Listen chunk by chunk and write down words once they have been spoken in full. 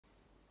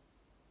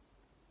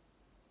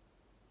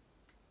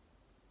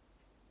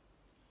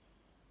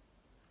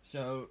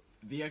So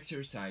the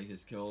exercise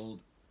is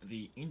called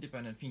the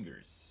independent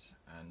fingers,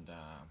 and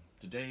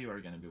today we're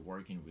going to be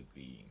working with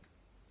the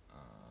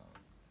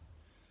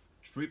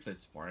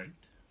triplets part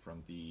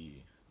from the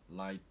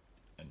light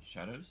and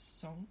shadows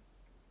song.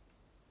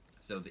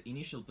 So the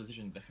initial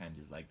position of the hand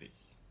is like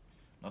this,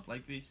 not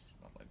like this,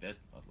 not like that,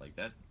 not like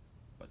that,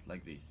 but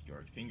like this.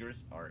 Your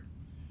fingers are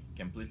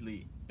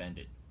completely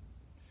bended.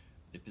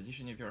 The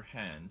position of your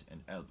hand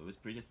and elbow is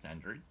pretty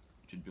standard.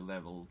 It should be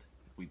leveled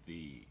with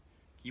the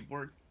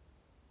keyboard,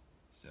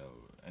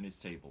 and it's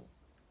stable.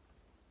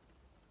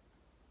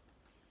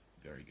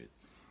 Very good.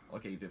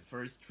 Okay, the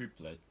first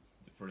triplet,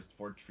 the first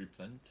four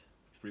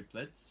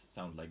triplets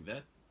sound like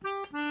that.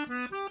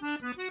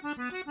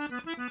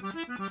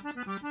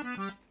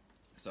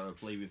 So I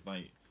play with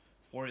my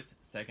fourth,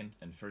 second,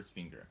 and first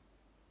finger.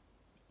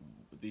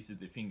 This is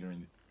the finger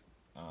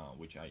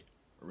which I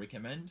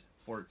recommend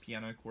for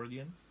piano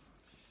accordion,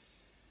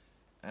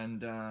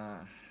 and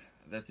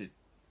that's it.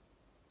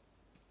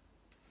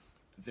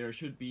 There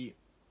should be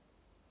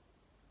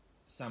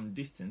some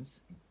distance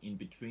in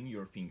between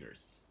your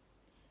fingers.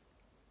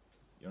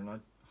 You're not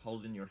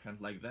holding your hand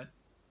like that,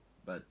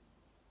 but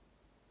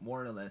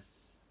more or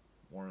less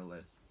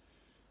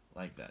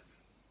like that.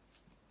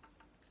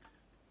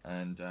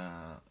 And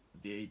the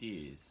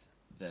idea is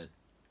that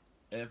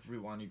every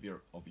one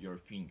of your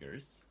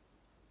fingers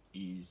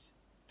is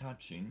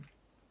touching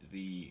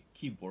the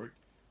keyboard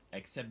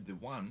except the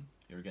one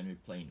you're going to be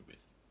playing with.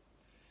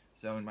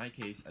 So in my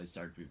case, I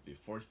start with the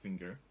fourth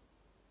finger.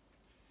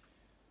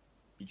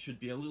 It should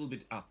be a little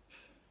bit up.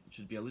 It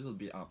should be a little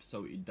bit up,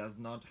 so it does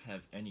not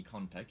have any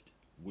contact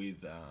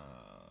with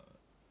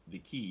the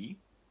key,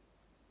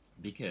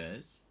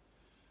 because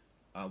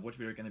what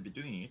we're going to be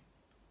doing,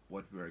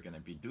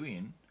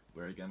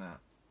 we're going to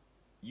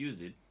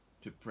use it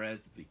to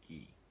press the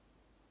key,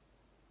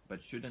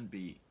 but shouldn't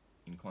be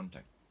in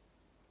contact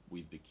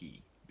with the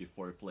key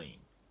before playing.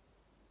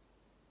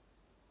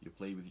 You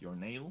play with your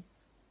nail,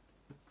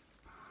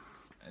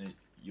 and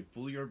you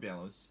pull your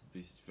bellows.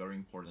 This is very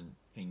important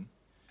thing.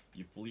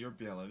 You pull your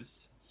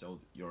bellows so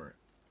your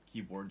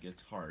keyboard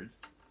gets hard,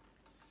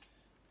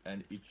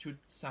 and it should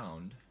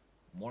sound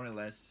more or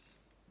less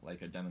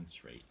like a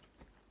demonstrate.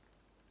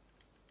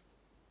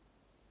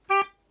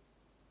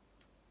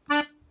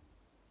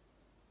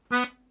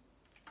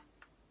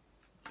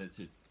 That's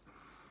it.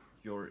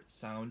 Your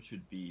sound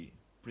should be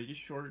pretty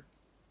short,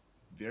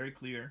 very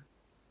clear.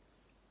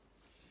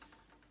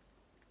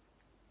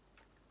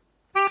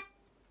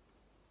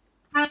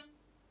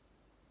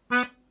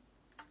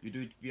 You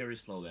do it very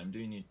slowly. I'm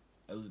doing it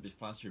a little bit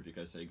faster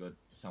because I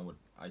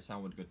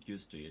somewhat got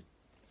used to it.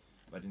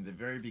 But in the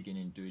very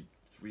beginning, do it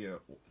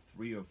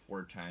three or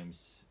four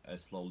times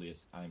as slowly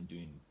as I'm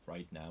doing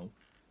right now.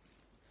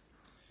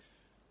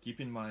 Keep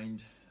in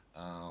mind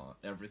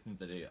everything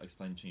that I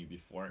explained to you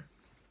before.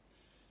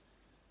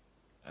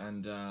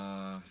 And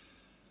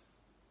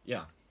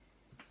yeah,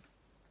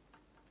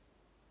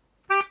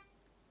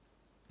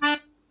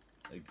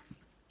 like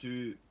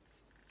to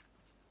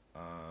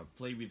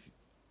play with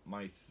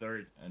my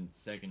third and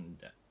second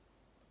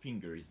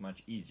finger is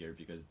much easier,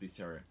 because these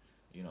are,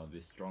 you know,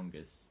 the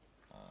strongest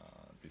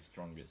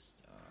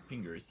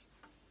fingers.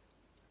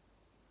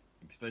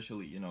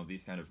 Especially, you know,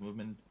 this kind of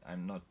movement,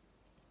 it's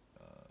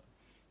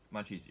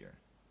much easier.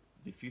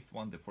 The fifth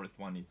one, the fourth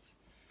one, it's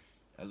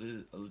a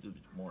little bit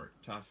more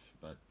tough,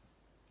 but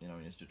you know,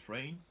 you need to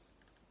train,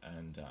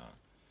 and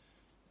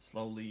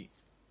slowly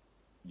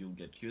you'll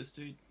get used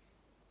to it.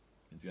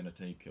 It's gonna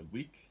take a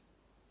week,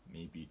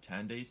 maybe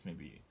 10 days,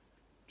 maybe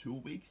 2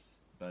 weeks,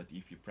 but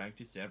if you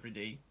practice every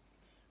day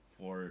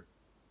for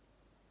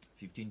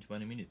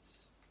 15-20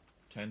 minutes,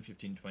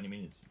 10-15-20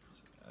 minutes,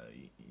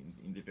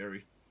 in the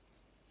very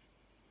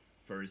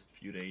first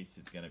few days,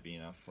 it's gonna be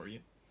enough for you.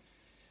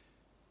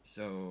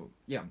 So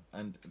yeah,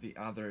 and the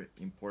other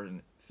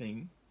important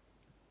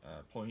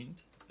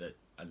point that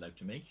I'd like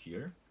to make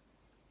here,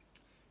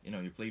 you know,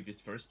 you play this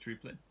first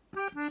triplet,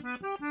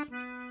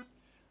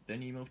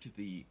 then you move to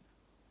the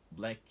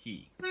black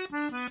key.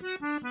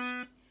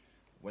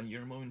 When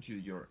you're moving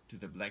to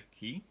the black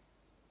key,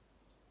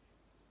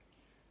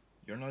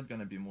 you're not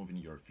gonna be moving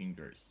your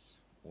fingers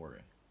or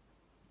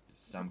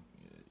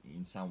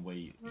in some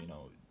way, you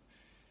know,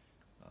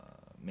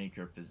 make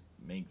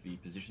the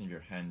position of your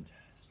hand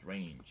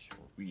strange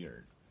or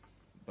weird,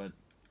 but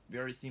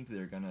very simply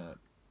you're gonna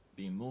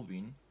be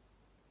moving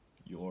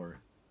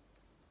your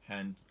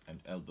hand and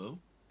elbow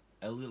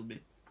a little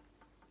bit.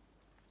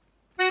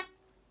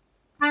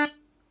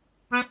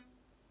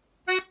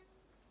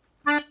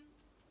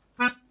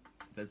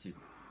 That's it.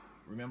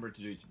 Remember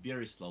to do it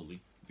very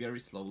slowly,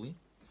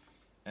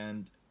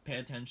 and pay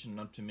attention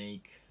not to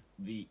make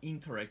the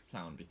incorrect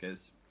sound,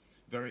 because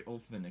very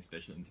often,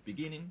 especially in the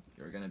beginning,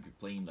 you're gonna be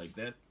playing like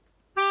that.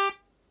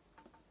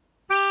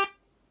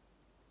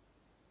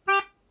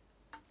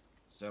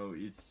 So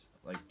it's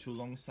like too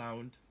long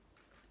sound.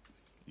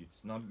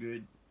 It's not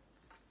good.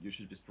 You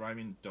should be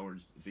striving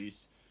towards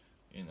this,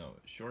 you know,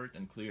 short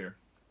and clear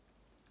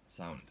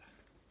sound.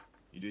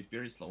 You do it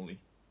very slowly.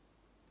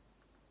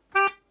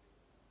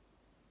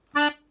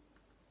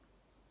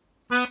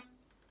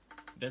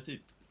 that's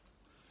it.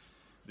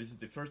 This is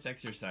the first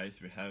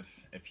exercise. We have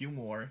a few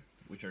more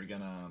which are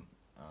gonna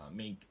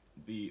make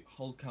the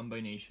whole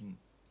combination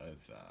of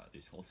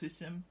this whole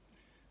system,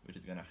 which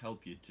is gonna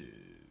help you to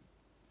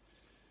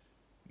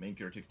make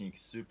your technique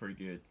super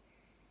good.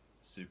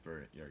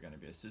 You're gonna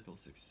be a super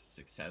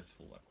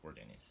successful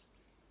accordionist.